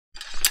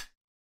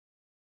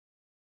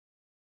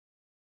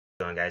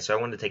Going, guys. So I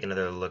wanted to take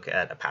another look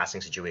at a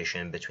passing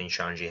situation between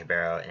Xande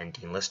Ribeiro and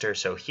Dean Lister.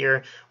 So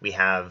here we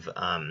have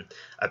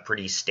a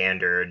pretty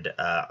standard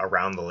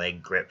around the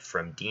leg grip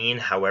from Dean.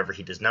 However,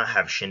 he does not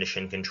have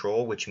shin-to-shin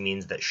control, which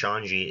means that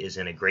Xande is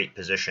in a great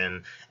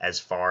position as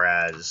far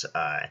as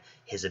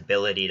his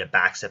ability to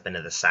backstep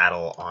into the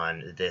saddle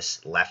on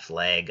this left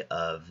leg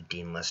of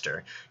Dean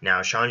Lister.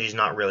 Now, Xande's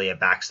not really a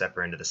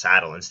backstepper into the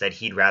saddle. Instead,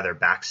 he'd rather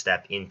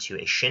backstep into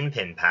a shin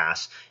pin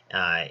pass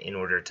in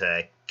order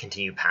to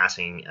continue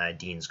passing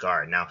Dean's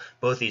guard. Now,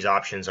 both these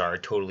options are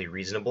totally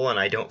reasonable, and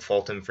I don't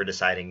fault him for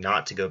deciding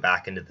not to go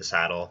back into the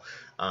saddle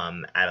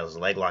at his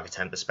leg lock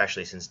attempt,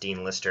 especially since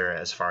Dean Lister,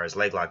 as far as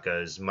leg lock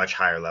goes, much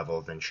higher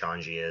level than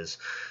Xande is.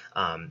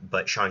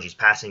 But Xande's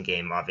passing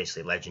game,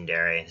 obviously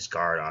legendary, and his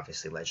guard,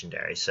 obviously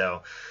legendary.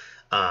 So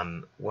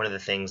one of the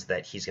things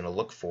that he's going to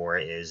look for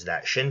is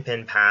that shin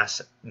pin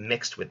pass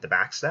mixed with the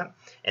backstep,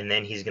 and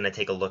then he's going to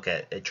take a look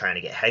at trying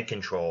to get head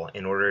control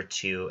in order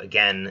to,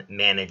 again,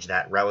 manage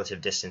that relative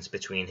distance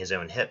between his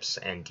own hips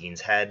and Dean's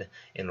head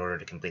in order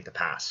to complete the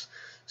pass.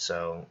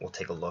 So we'll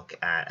take a look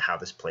at how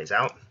this plays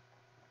out.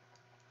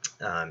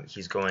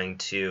 He's going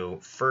to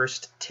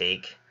first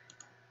take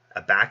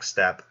a back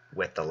step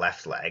with the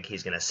left leg.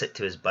 He's going to sit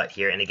to his butt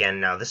here, and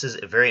again, now this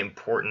is a very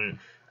important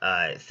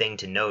thing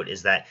to note,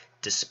 is that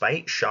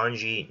despite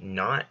Xande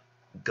not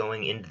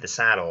going into the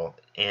saddle,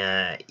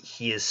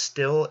 he is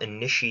still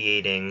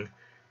initiating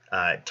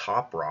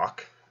top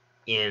rock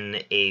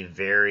in a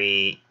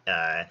very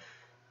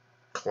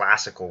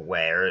classical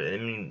way. Or I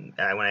mean,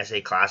 when I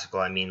say classical,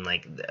 I mean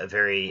like a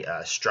very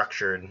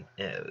structured,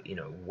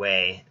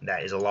 way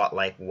that is a lot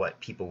like what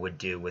people would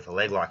do with a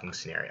leg locking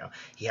scenario.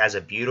 He has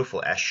a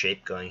beautiful S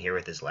shape going here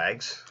with his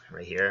legs,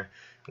 right here,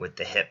 with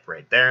the hip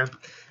right there.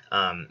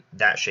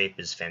 That shape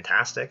is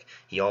fantastic.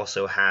 He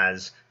also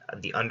has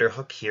the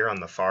underhook here on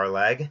the far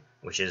leg,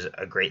 which is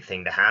a great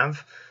thing to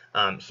have.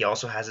 He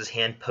also has his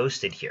hand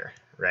posted here,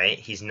 right?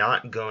 He's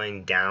not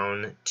going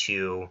down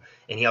to,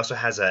 and he also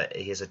has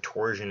he has a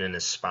torsion in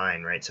his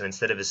spine, right? So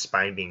instead of his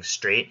spine being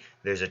straight,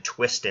 there's a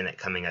twist in it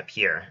coming up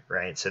here,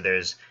 right? So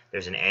there's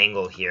an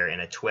angle here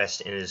and a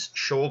twist in his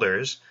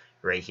shoulders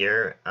right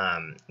here,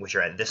 which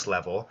are at this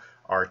level,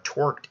 are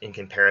torqued in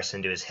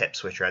comparison to his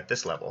hips, which are at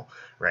this level,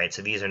 right?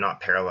 So these are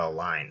not parallel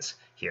lines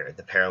here.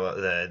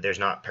 There's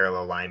not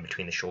parallel line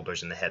between the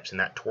shoulders and the hips, and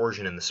that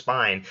torsion in the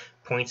spine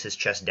points his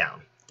chest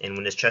down. And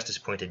when his chest is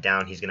pointed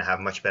down, he's going to have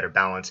much better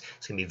balance.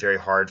 It's going to be very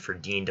hard for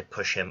Dean to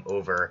push him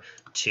over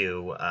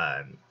to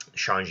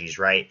Xande's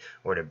right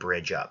or to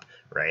bridge up,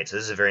 right? So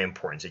this is a very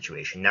important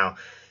situation. Now,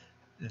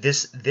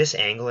 this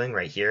angling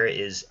right here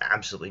is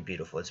absolutely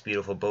beautiful. It's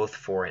beautiful both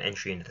for an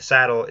entry into the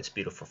saddle. It's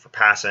beautiful for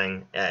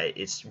passing.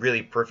 It's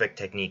really perfect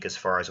technique as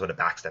far as what a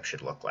backstep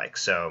should look like.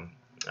 So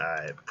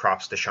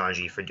props to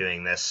Xande for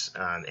doing this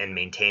and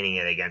maintaining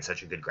it against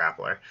such a good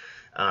grappler.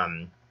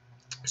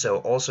 So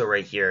also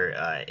right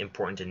here,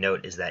 important to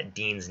note is that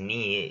Dean's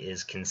knee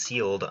is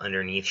concealed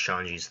underneath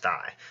Xande's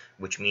thigh,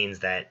 which means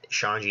that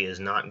Xande is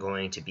not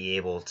going to be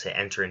able to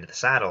enter into the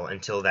saddle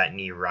until that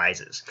knee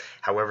rises.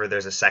 However,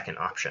 there's a second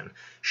option.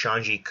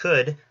 Xande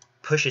could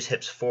push his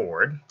hips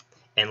forward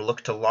and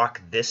look to lock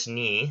this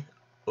knee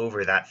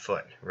over that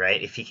foot,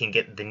 right? If he can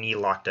get the knee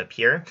locked up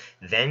here,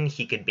 then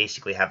he could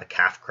basically have a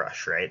calf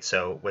crush, right?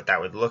 So what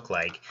that would look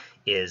like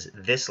is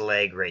this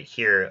leg right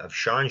here of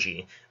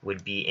Xande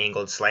would be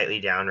angled slightly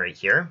down right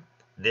here.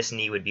 This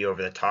knee would be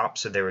over the top,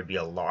 so there would be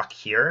a lock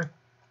here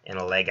and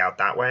a leg out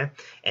that way.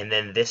 And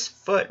then this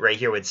foot right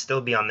here would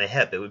still be on the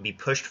hip. It would be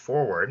pushed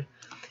forward.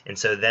 And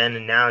so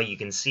then now you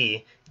can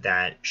see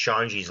that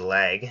Xande's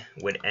leg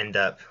would end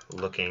up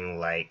looking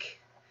like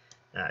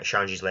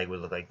Xande's leg would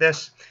look like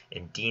this,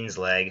 and Dean's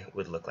leg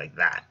would look like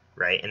that,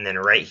 right? And then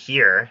right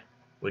here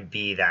would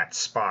be that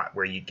spot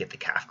where you'd get the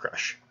calf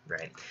crush,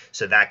 right?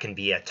 So that can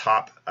be a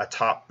top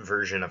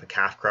version of a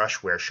calf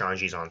crush where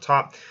Xande's on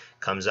top,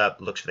 comes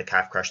up, looks for the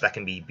calf crush. That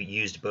can be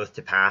used both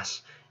to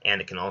pass, and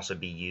it can also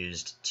be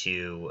used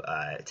to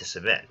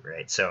submit,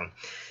 right? So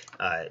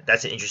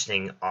that's an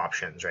interesting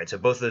options, right? So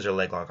both of those are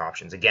leg lock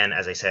options. Again,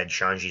 as I said,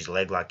 Xande's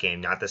leg lock game,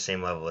 not the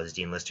same level as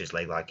Dean Lister's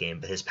leg lock game,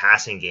 but his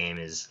passing game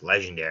is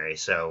legendary,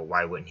 so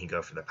why wouldn't he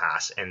go for the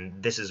pass?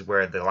 And this is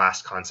where the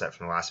last concept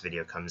from the last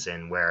video comes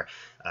in, where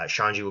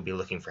Xande will be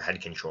looking for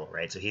head control,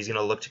 right? So he's going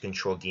to look to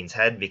control Dean's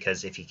head,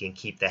 because if he can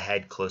keep the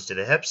head close to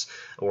the hips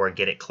or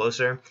get it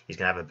closer, he's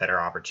going to have a better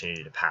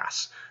opportunity to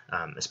pass,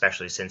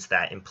 especially since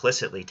that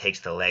implicitly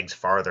takes the legs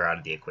farther out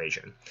of the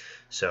equation.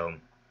 So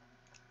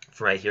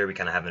from right here, we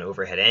kind of have an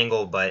overhead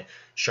angle, but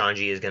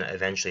Xande is going to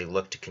eventually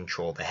look to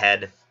control the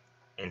head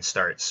and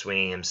start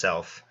swinging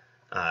himself,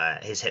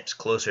 his hips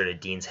closer to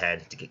Dean's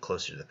head to get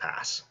closer to the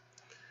pass.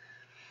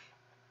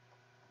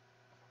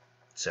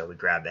 So we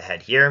grab the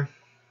head here.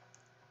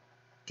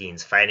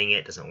 Dean's fighting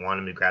it, doesn't want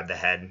him to grab the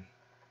head.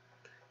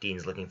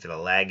 Dean's looking for the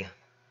leg,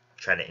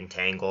 try to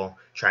entangle,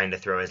 trying to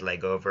throw his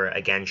leg over.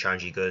 Again,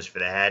 Xande goes for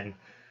the head,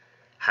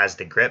 has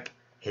the grip.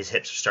 His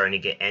hips are starting to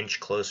get inched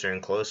closer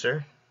and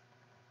closer,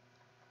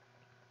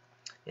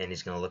 and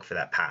he's going to look for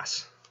that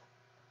pass.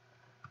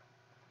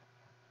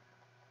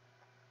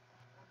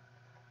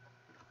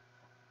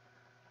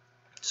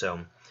 So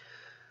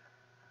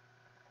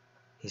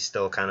he's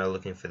still kind of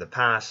looking for the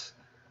pass.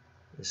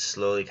 He's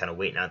slowly kind of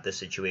waiting out this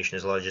situation.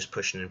 There's a lot of just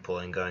pushing and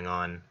pulling going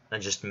on,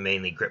 and just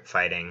mainly grip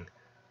fighting.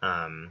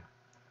 And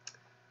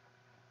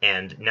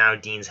now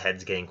Dean's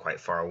head's getting quite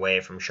far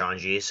away from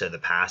Xande, so the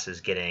pass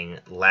is getting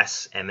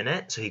less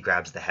imminent. So he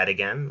grabs the head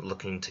again,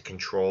 looking to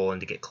control and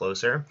to get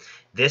closer.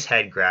 This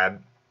head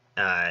grab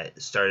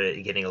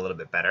started getting a little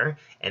bit better,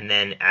 and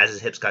then as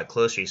his hips got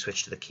closer, he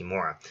switched to the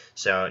Kimura.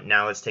 So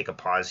now let's take a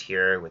pause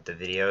here with the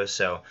video.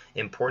 So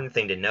important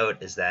thing to note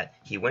is that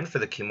he went for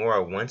the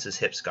Kimura once his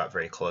hips got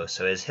very close.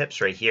 So his hips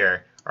right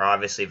here are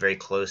obviously very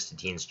close to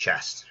Dean's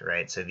chest,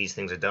 right? So these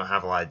things don't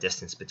have a lot of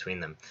distance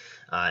between them.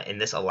 And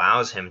this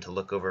allows him to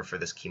look over for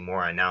this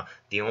Kimura. Now,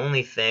 the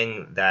only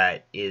thing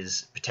that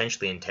is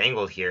potentially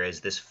entangled here is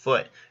this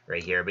foot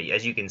right here. But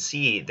as you can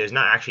see, there's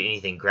not actually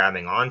anything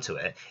grabbing onto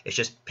it. It's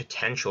just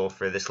potential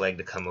for this leg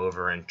to come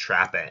over and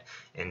trap it,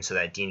 and so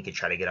that Dean could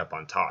try to get up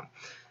on top.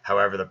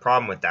 However, the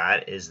problem with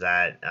that is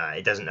that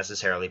it doesn't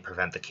necessarily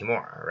prevent the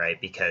Kimura, right?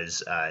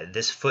 Because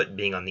this foot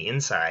being on the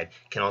inside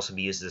can also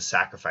be used as a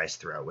sacrifice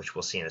throw, which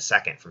we'll see in a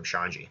second from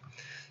Xande.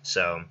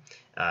 So,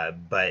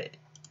 but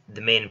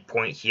the main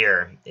point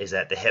here is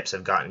that the hips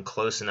have gotten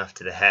close enough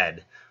to the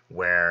head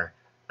where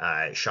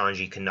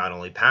Xande can not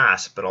only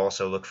pass but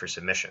also look for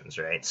submissions,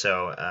 right?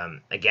 So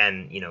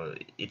again,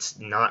 it's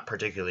not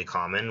particularly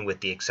common, with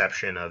the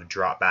exception of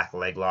drop back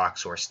leg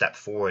locks or step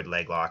forward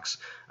leg locks,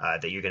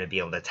 that you're going to be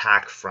able to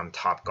attack from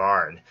top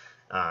guard,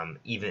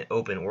 even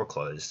open or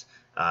closed.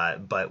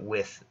 But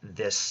with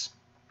this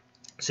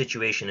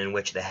situation in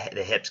which the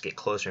hips get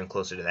closer and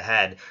closer to the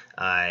head,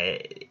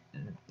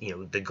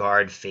 the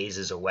guard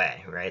phases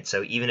away, right?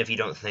 So even if you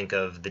don't think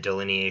of the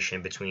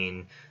delineation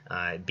between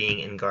being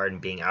in guard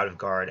and being out of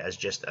guard as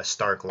just a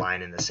stark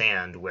line in the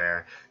sand,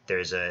 where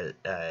there's a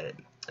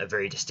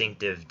very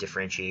distinctive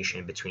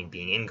differentiation between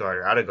being in guard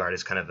or out of guard,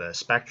 is kind of a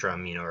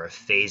spectrum, or a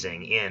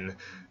phasing in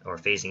or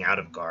phasing out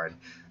of guard.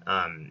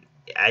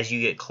 As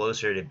you get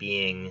closer to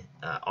being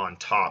on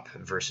top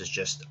versus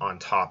just on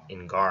top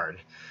in guard,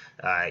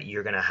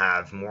 you're going to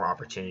have more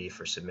opportunity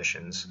for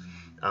submissions,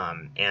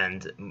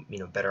 and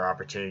better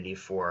opportunity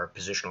for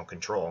positional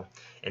control.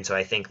 And so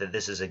I think that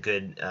this is a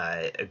good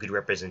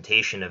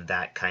representation of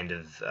that kind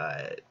of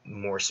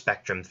more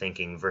spectrum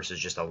thinking versus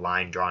just a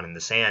line drawn in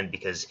the sand,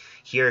 because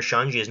here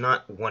Xande is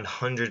not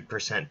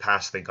 100%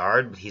 past the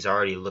guard, but he's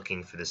already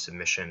looking for the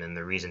submission, and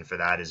the reason for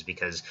that is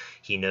because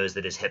he knows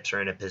that his hips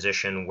are in a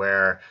position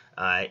where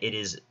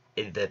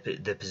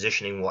the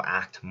positioning will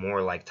act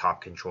more like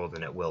top control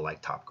than it will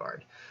like top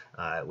guard,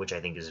 which I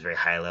think is a very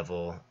high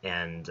level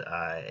and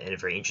a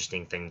very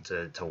interesting thing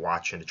to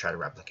watch and to try to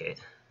replicate.